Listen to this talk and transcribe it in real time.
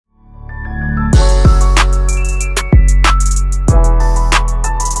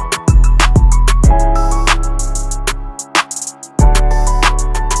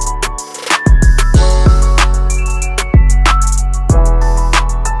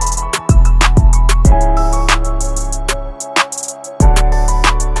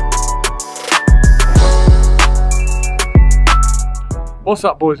What's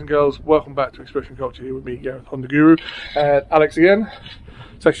up, boys and girls? Welcome back to Expression Culture. Here with me, Gareth, Honda Guru, and Alex again.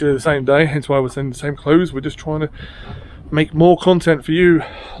 It's actually the same day, hence why we're in the same clothes. We're just trying to make more content for you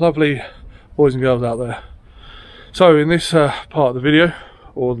lovely boys and girls out there. So in this part of the video,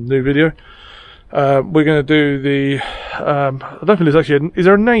 or the new video, we're going to do the I don't think there's actually is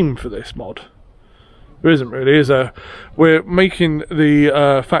there a name for this mod? There isn't really, is there? We're making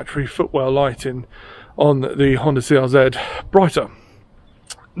the factory Footwell lighting on the Honda CRZ brighter.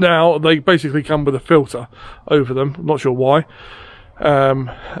 Now they basically come with a filter over them, I'm not sure why,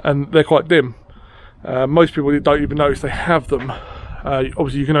 and they're quite dim. Most people don't even notice they have them.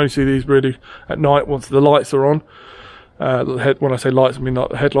 Obviously you can only see these really at night once the lights are on. When I say lights, I mean not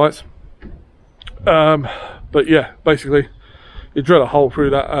the headlights. But yeah, basically you drill a hole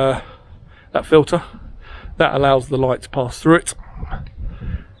through that filter. That allows the light to pass through it,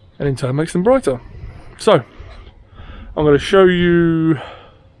 and in turn makes them brighter. So I'm going to show you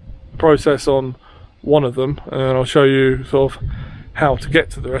the process on one of them, and then I'll show you sort of how to get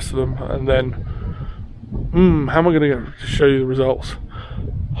to the rest of them, and then how am I going to show you the results?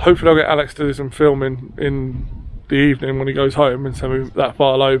 Hopefully I'll get Alex to do some filming in the evening when he goes home and send me that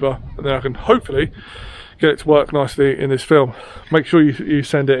file over, and then I can hopefully get it to work nicely in this film. Make sure you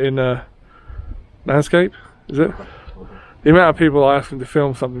send it in landscape, is it? The amount of people I ask them to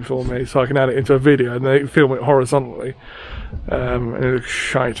film something for me so I can add it into a video, and they film it horizontally, and it looks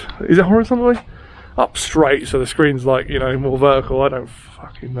shite. Is it horizontally? Up straight, so the screen's like, you know, more vertical. I don't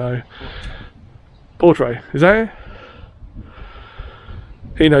fucking know. Portrait, is that it?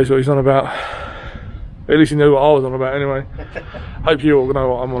 He knows what he's on about. At least he knew what I was on about anyway. Hope you all know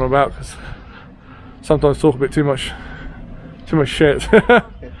what I'm on about, because sometimes talk a bit too much shit.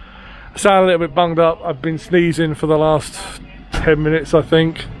 I sound a little bit bunged up. I've been sneezing for the last 10 minutes, I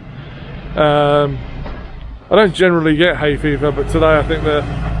think. I don't generally get hay fever, but today I think the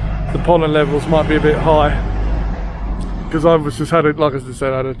pollen levels might be a bit high, because I was just like I just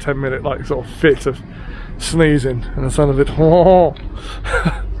said, I had a 10-minute like sort of fit of sneezing, and I sound a bit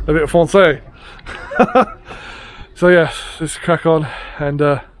a bit français. So yeah, let's crack on, and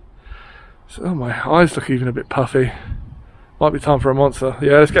oh, my eyes look even a bit puffy. Might be time for a monster.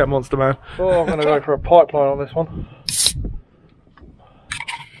 Yeah, let's get a monster, man. Oh, I'm gonna go for a pipeline on this one.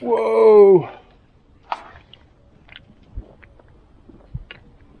 Whoa!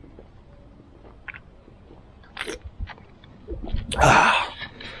 Ah.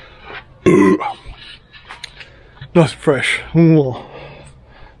 Nice and fresh. Ooh. I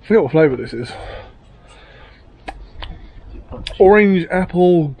forget what flavour this is. Orange,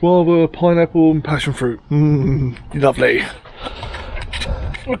 apple, guava, pineapple and passion fruit. Lovely.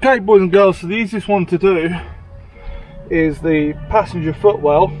 Okay, boys and girls, so the easiest one to do is the passenger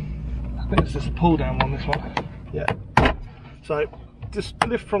footwell. I think it's just a pull down one, this one. Yeah. So just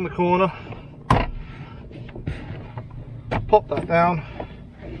lift from the corner, pop that down,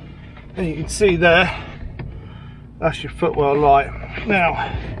 and you can see there, that's your footwell light. Now,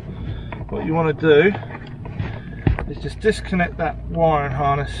 what you want to do is just disconnect that wiring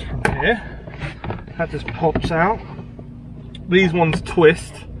harness from here. That just pops out. These ones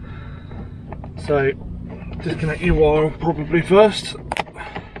twist, so disconnect your wire probably first.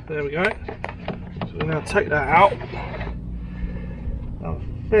 There we go. So we now take that out.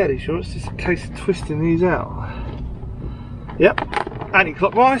 I'm fairly sure it's just a case of twisting these out. Yep,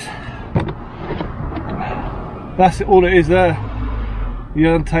 anti-clockwise. That's all it is there. You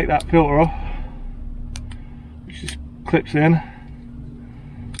untake that filter off, which just clips in.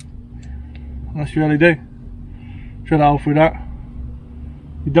 And that's your LED. Drill a hole through that.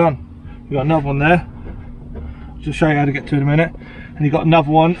 You're done. You've got another one there. I'll just show you how to get to it in a minute. And you've got another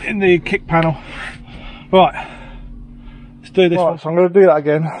one in the kick panel. Right, let's do this one. So I'm going to do that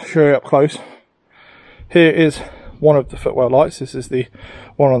again, show you up close. Here is one of the footwell lights. This is the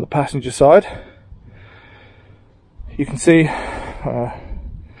one on the passenger side. You can see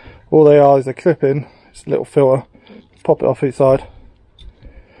all they are is they clip in. It's a little filter. Pop it off each side,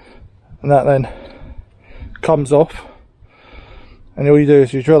 and that then comes off, and all you do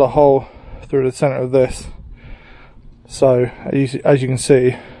is you drill a hole through the center of this. So as you can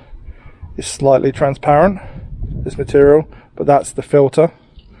see, it's slightly transparent, this material, but that's the filter.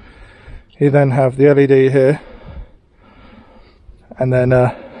 You then have the LED here, and then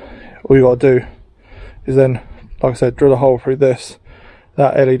all you got to do is then, like I said, drill a hole through this.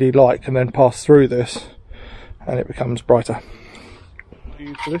 That LED light can then pass through this, and it becomes brighter. What I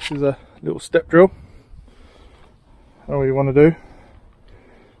use for this is a little step drill. And all you want to do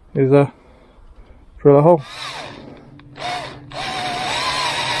is drill a hole.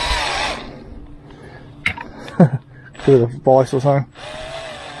 Do a vice or something.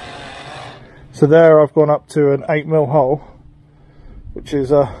 So there I've gone up to an 8mm hole, which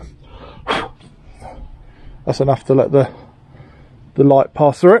is that's enough to let the light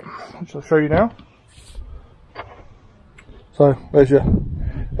pass through it, which I'll show you now. So there's your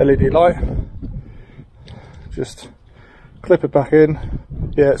LED light. Just clip it back in.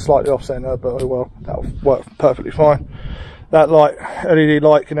 Yeah, it's slightly off center, but oh well, that'll work perfectly fine. That LED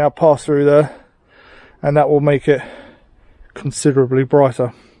light can now pass through there, and that will make it considerably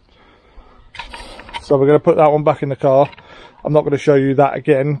brighter. So we're going to put that one back in the car. I'm not going to show you that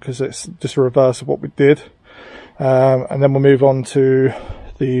again because it's just a reverse of what we did. And then we'll move on to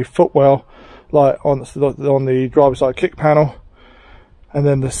the Footwell light on the driver's side kick panel, and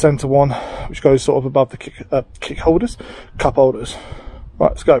then the centre one, which goes sort of above the kick holders, cup holders.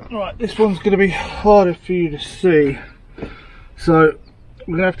 Right, let's go. Right, this one's going to be harder for you to see, so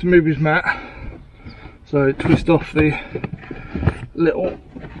we're going to have to move his mat. So twist off the little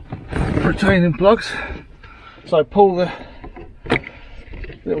retaining plugs. So pull the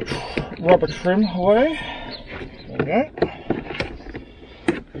little rubber trim away. There we go.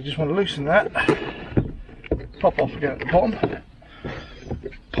 You just want to loosen that. Pop off again at the bottom.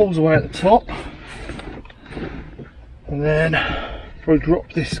 Pulls away at the top. And then we'll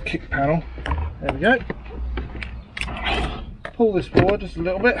drop this kick panel. There we go. Pull this forward just a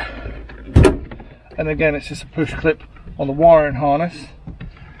little bit. And again, it's just a push clip on the wiring harness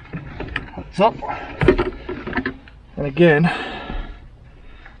at the top. And again,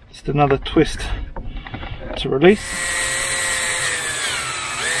 just another twist to release.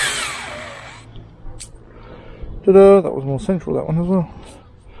 Ta-da! That was more central, that one as well.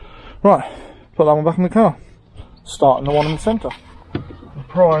 Right, put that one back in the car. Starting the one in the centre. And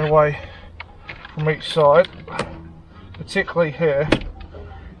prying away from each side, particularly here,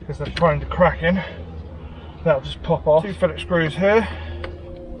 because they're prone to cracking. That'll just pop off. 2 Phillips screws here.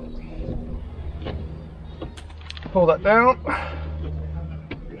 Pull that down.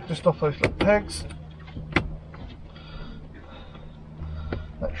 Just off those little pegs.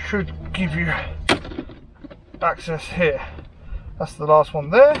 That should give you access here. That's the last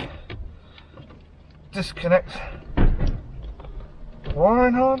one there. Disconnect the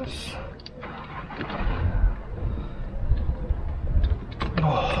wiring harness.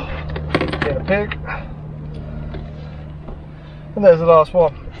 Get a peg. And there's the last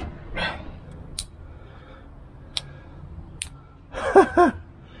one.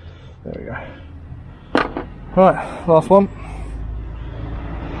 There we go. Right, last one.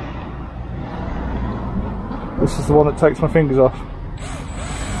 This is the one that takes my fingers off.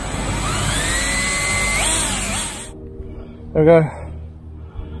 There we go.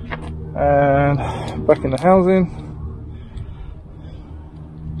 And back in the housing.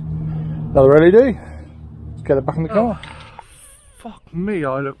 Another LED. Let's get it back in the car. Fuck me,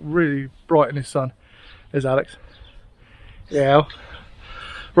 I look really bright in this sun. There's Alex. Yeah.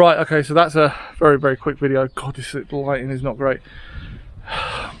 Right, okay, so that's a very, very quick video. God, this lighting is not great.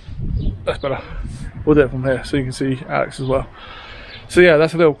 That's better. We'll do it from here so you can see Alex as well. So yeah,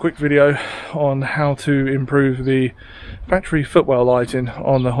 that's a little quick video on how to improve the factory footwell lighting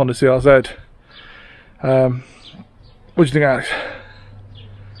on the Honda CRZ. What do you think, Alex?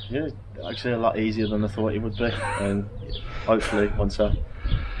 Yeah, actually a lot easier than I thought it would be, and hopefully once I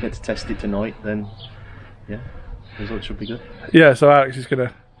get to test it tonight, then yeah, the results should be good. Yeah, so Alex is going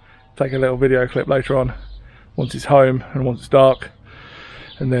to take a little video clip later on once it's home and once it's dark,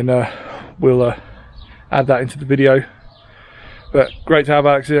 and then we'll add that into the video. But great to have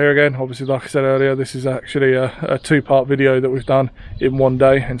Alex here again. Obviously, like I said earlier, this is actually a 2-part video that we've done in one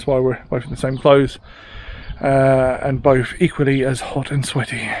day, hence why we're both in the same clothes and both equally as hot and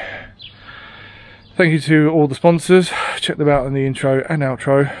sweaty. Thank you to all the sponsors. Check them out in the intro and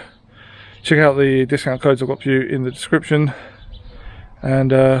outro. Check out the discount codes I've got for you in the description.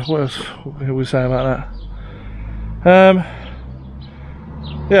 And what else can we say about that?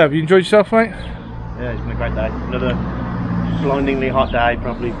 Yeah, have you enjoyed yourself, mate? Yeah, it's been a great day. Another blindingly hot day,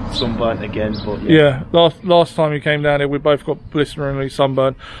 probably sunburnt again, but yeah. Last time you came down here, we both got blisteringly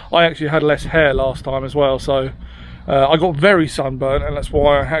sunburnt. I actually had less hair last time as well, so I got very sunburnt, and that's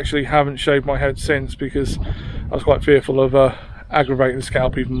why I actually haven't shaved my head since, because I was quite fearful of aggravating the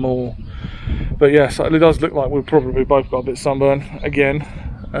scalp even more. But yes, it does look like we've probably both got a bit sunburnt again.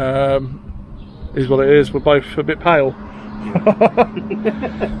 Is what it is. We're both a bit pale.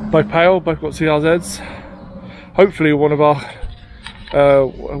 Both pale, both got CRZs. Hopefully one of our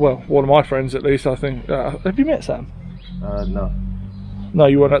well, one of my friends at least, I think. Have you met Sam? No. No,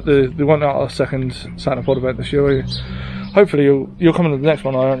 you weren't at we weren't at our second Santa Pod event this year, were you? Hopefully you're coming to the next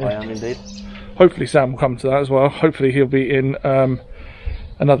one, aren't you? I am indeed. Hopefully Sam will come to that as well. Hopefully he'll be in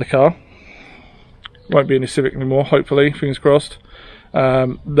another car. won't be in his Civic anymore, hopefully, fingers crossed.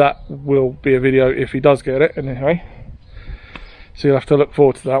 That will be a video if he does get it anyway, so you'll have to look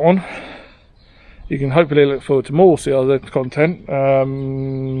forward to that one. You can hopefully look forward to more CRZ content.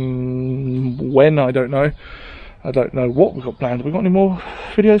 When, I don't know. I don't know what we've got planned. Have we got any more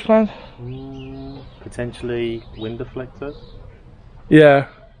videos planned? Potentially wind deflector. Yeah.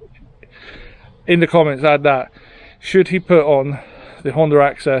 In the comments, add that. Should he put on the Honda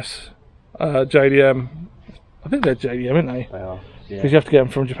Access JDM? I think they're JDM, aren't they? They are. Because you have to get them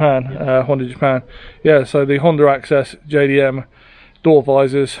from Japan, Honda Japan. Yeah, so the Honda Access JDM door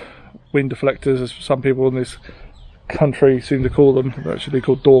visors, wind deflectors, as some people in this country seem to call them. They're actually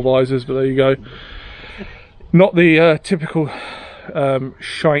called door visors, but there you go. Not the typical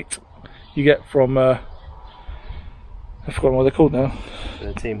shite you get from, I've forgotten what they're called now.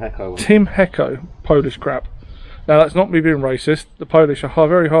 Team Hecko. Team Hecko, Polish crap. Now that's not me being racist, the Polish are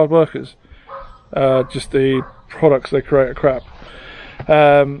very hard workers. Just the products they create are crap.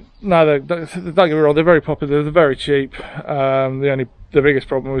 No, don't get me wrong, they're very popular, they're very cheap. The biggest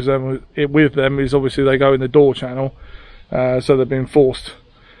problem with them is obviously they go in the door channel, so they're being forced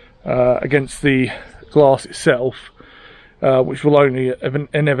against the glass itself, which will only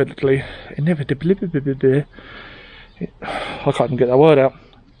inevitably, I can't even get that word out,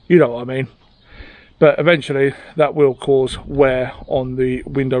 you know what I mean, but eventually that will cause wear on the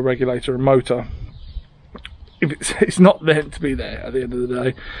window regulator and motor. If it's not meant to be there at the end of the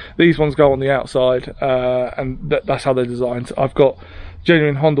day. These ones go on the outside, and that's how they're designed. I've got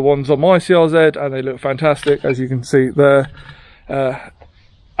genuine Honda ones on my CRZ and they look fantastic, as you can see there.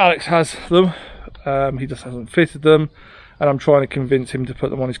 Alex has them, he just hasn't fitted them, and I'm trying to convince him to put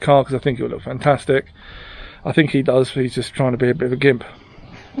them on his car because I think it would look fantastic. I think he does, but he's just trying to be a bit of a gimp.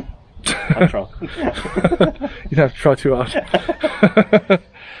 I'll try. You don't have to try too hard.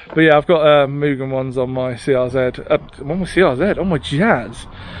 But yeah, I've got Mugen ones on my CRZ, on my CRZ, on my Jazz.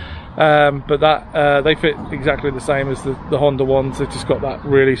 But that they fit exactly the same as the Honda ones. They've just got that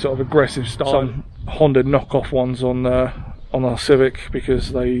really sort of aggressive style. Some Honda knockoff ones on our Civic, because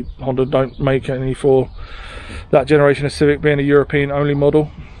Honda don't make any for that generation of Civic, being a European only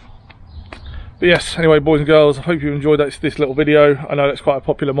model. But yes, anyway, boys and girls, I hope you enjoyed this little video. I know that's quite a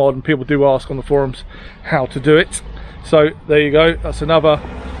popular mod and people do ask on the forums how to do it. So there you go, that's another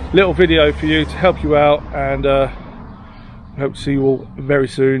little video for you to help you out, and I hope to see you all very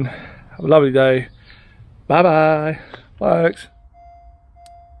soon. Have a lovely day. Bye bye. Bye Alex.